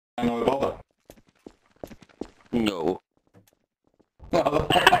no bother. No.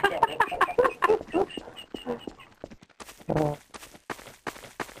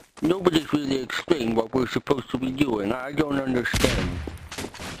 Nobody's really explained what we're supposed to be doing. I don't understand.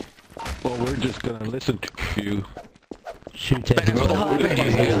 Well, we're just gonna listen to you. Shoot everyone.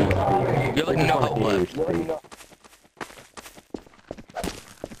 You know what?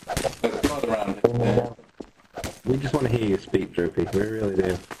 There's blood around here. We just want to hear you speak, Droopy. We really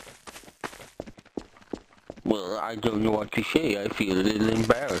do. Well, I don't know what to say. I feel a little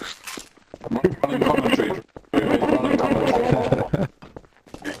embarrassed. Running commentary. Running commentary.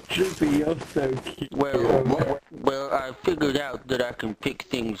 Droopy, you're so cute. Well, I figured out that I can pick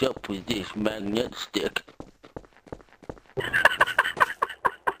things up with this magnet stick.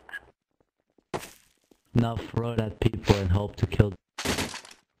 Now throw it at people and hope to kill them.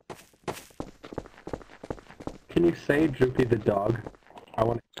 Can you say Droopy the Dog?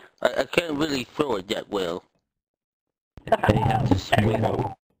 I can't really throw it that well. They have to swing.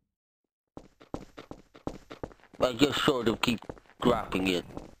 I just sort of keep dropping it.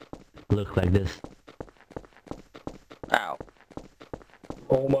 Look like this. Ow.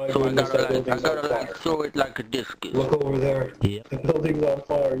 Oh my So goodness, that I building's gotta on like fire. throw it like a discus. Look over there. Yep. The building's on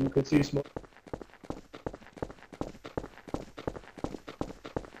fire. You could see smoke.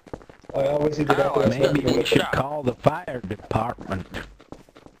 I obviously did not. Maybe we should call the fire department.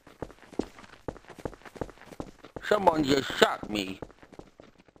 Someone just shot me.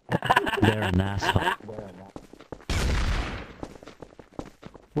 They're an asshole.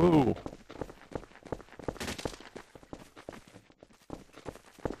 Whoa.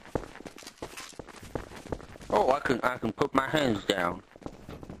 Oh, I can put my hands down.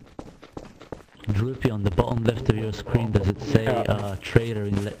 Droopy, on the bottom left of your screen, does it say traitor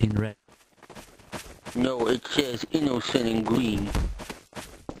in red? No, it says innocent in green.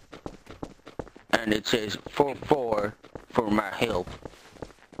 And it says 4-4 for my help.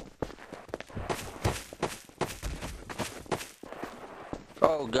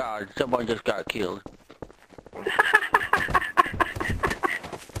 Oh God, someone just got killed.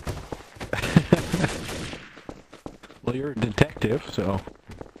 Well, you're a detective, so...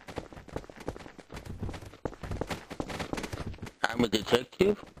 I'm a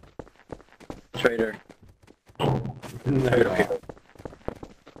detective? Traitor. No.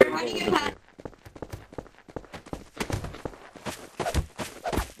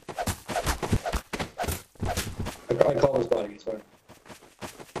 I call his body, it's fine.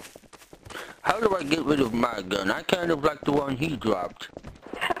 How do I get rid of my gun? I kind of like the one he dropped.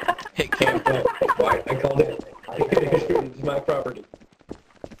 Hit Cam. I called it. It's my property.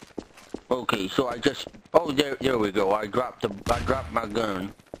 Okay, so I just... Oh, there we go. I dropped my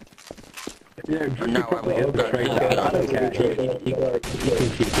gun. Yeah, And Droopy now I'm probably is a got traitor. this I gun. don't care. You can keep it.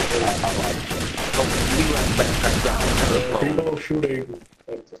 I like it. Oh, be right back. I dropped the telephone. People shooting.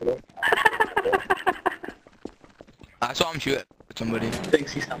 I saw him shoot at somebody.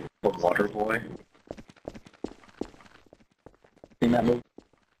 Thinks he's some water boy. Seen that movie?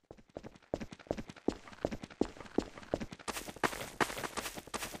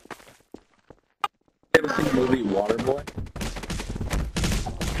 Ever seen the movie Waterboy?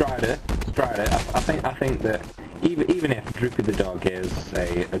 Tried it. I think that even if Droopy the Dog is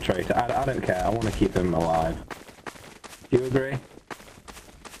a traitor, I don't care. I want to keep him alive. Do you agree?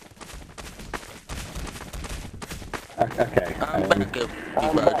 Okay. I'm back up,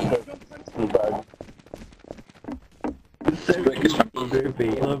 everybody. So Droopy,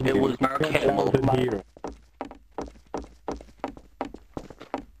 love It you. was Mark You're a Hamill. childhood hero.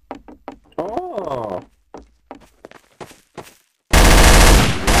 Oh.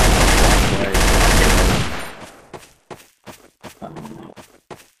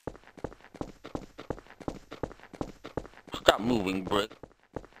 Stop moving, Brick.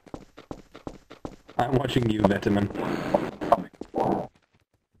 I'm watching you, Vitamin.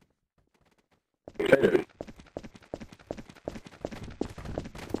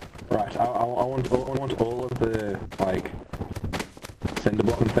 Right, I want all of the, like, cinder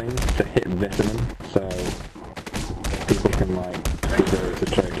block and things to hit Vitamin, so people can, like, see there is a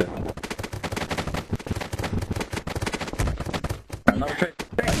traitor. I'm not a traitor.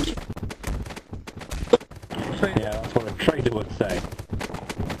 Yeah, that's what a traitor would say.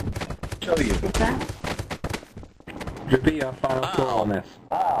 Show you. Droopy, our final thought on this.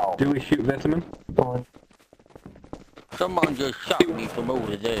 Do we shoot Vitamin? Someone just shot me from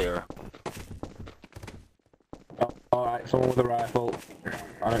over there. Oh, alright, someone with a rifle.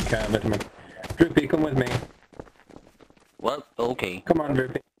 I don't care, Vitamin. Droopy, come with me. What? Okay. Come on,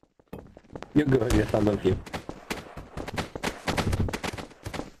 Droopy. You're good, yes, I love you.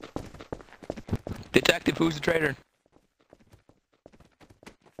 Detective, who's the traitor?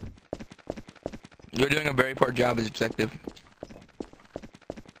 You're doing a very poor job as detective.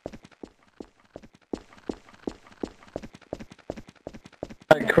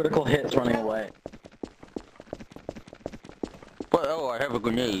 Critical hits running away. But, oh, I have a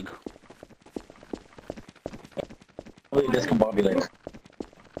grenade. Really discombobulated.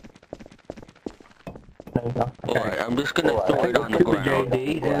 Alright, I'm just gonna throw it on the ground.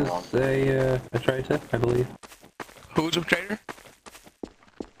 JD is a traitor, I believe. Who's a traitor?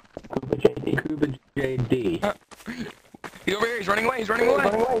 Cuba JD. He's over here, he's running away, he's running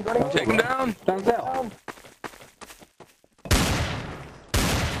away! Take him down! Stands out.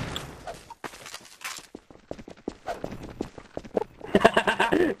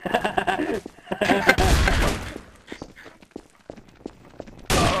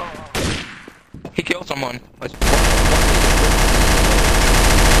 He killed someone.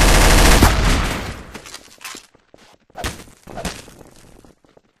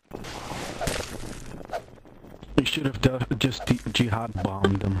 We should have just jihad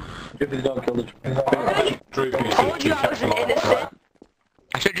bombed them. Droopy the dog killed the Droopy,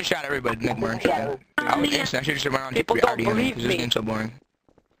 I should just shot everybody to make more interesting. I was innocent, I should just run around people arguing because this game's so boring.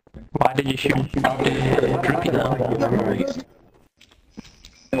 Why did you shoot Droopy though?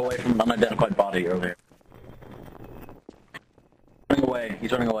 away from an unidentified body earlier. Running away.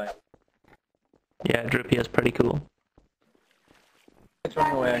 He's running away. Yeah, Droopy is pretty cool. He's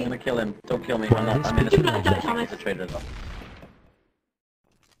running away. I'm gonna kill him. Don't kill me. I'm innocent. He's a traitor though.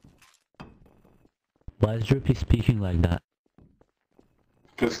 Why is Droopy speaking like that?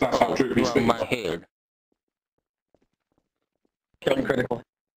 Because that's how Droopy From my speaks. head. Killing critical.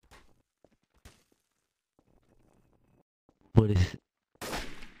 What is...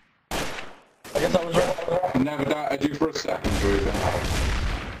 I guess I was right. Never doubted you for a second, Droopy.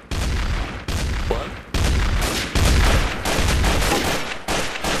 What?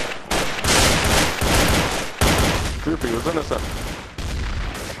 Droopy was innocent.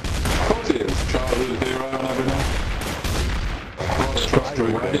 Of course he is. Childhood hero and everything. Strider,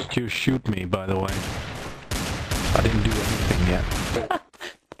 why did you shoot me, by the way? I didn't do anything yet.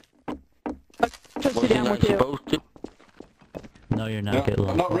 Wasn't I supposed to? No, you're not, Yeah,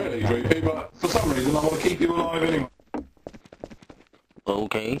 Getlow. not really, Droopy, but for some reason I want to keep you alive anyway.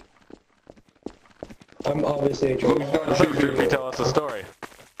 Okay. I'm obviously a As long traitor. as you don't shoot Droopy, people. tell us a story.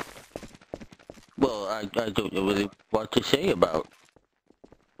 Well, I don't know really what to say about.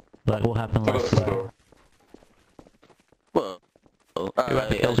 Like what happened Tell us last the week? story. Well,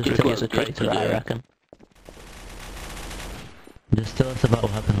 Whoever killed Droopy is a traitor, I reckon. Just tell us about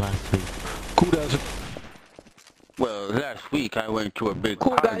what happened last week. Who doesn't? Well, last week I went to a big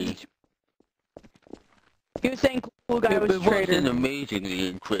Cool party. guys. You were saying cool guy was a It traitor. wasn't amazingly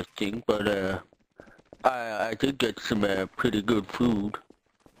interesting, but I did get some pretty good food.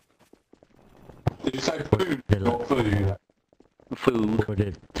 Did you say food or food? Food. Or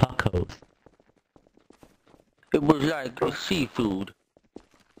the tacos? It was like seafood.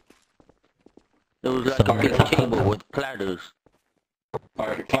 It was like Some a big taco. table with platters.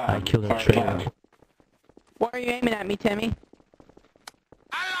 Like a clown. I killed a Like traitor. clown. Why are you aiming at me, Timmy?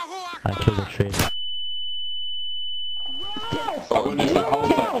 I killed a traitor. I witnessed that whole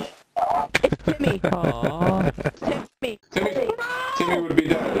thing. It's Timmy. Aww. Timmy. Timmy would be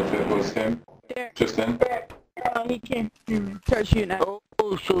dead if it was him. There. Just then. Oh, he can't. Start shooting at me.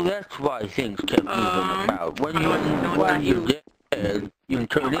 Oh, so that's why things kept moving about. When you're dead, you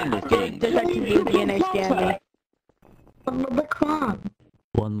turn into things. Detective used DNA scan me.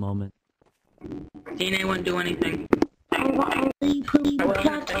 One moment. DNA wouldn't do anything.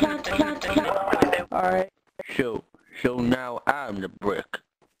 Alright. So now I'm the brick.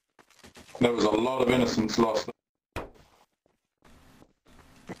 There was a lot of innocence lost.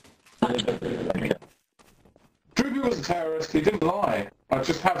 Droopy was a terrorist, he didn't lie. I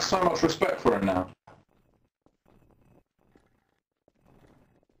just have so much respect for him now.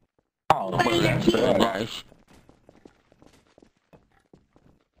 Oh, well, that's very nice.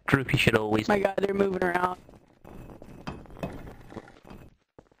 Droopy should always... My god, they're moving around.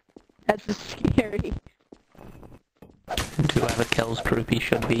 That's scary. Whoever kills Droopy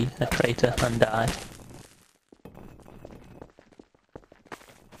should be a traitor and die.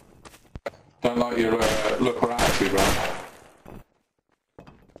 Don't like your look or attitude, right?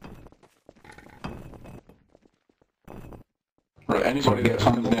 Right, anybody that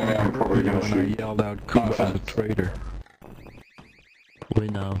comes near me, I'm probably going to When I shoot. yelled out Cuba as a traitor. We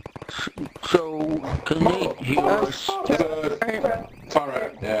know. So, can they hear us? There's a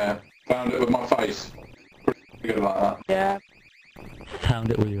turret, yeah. Found it with my face. Pretty good like that. Yeah.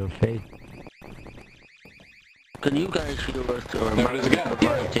 Found it with your face. Can you guys hear us or am There it is again.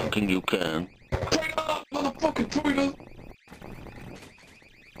 I thinking you can? Traitor! Motherfucking traitor!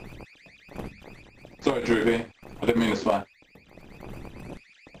 Sorry, Droopy. I didn't mean to swear.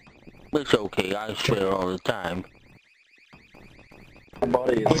 It's okay, I swear all the time. My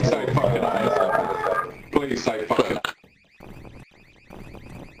body Please is say fucking A. Please say fucking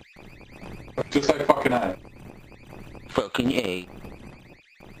A. Just say fucking A. Fucking A.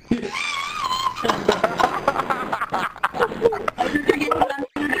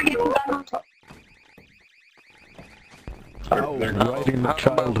 Oh, right in the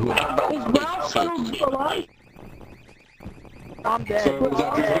childhood. I'm dead. So was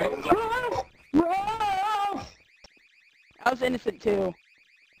that Droopy? I was innocent too.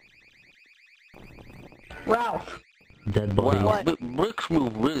 Ralph. Dead body. Wow, bricks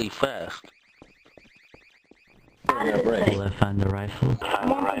move really fast. Will I find the rifle?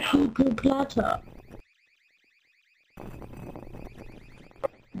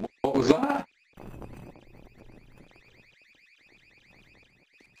 What was that?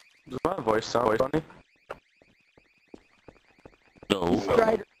 Does my voice sound funny? No.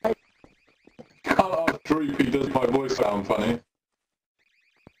 Right. Can't ask Droopy, does my voice sound funny?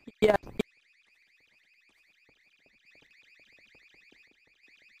 Yeah.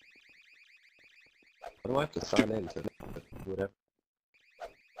 What do I have to sign in to whatever?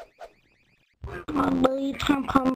 Come on, will you come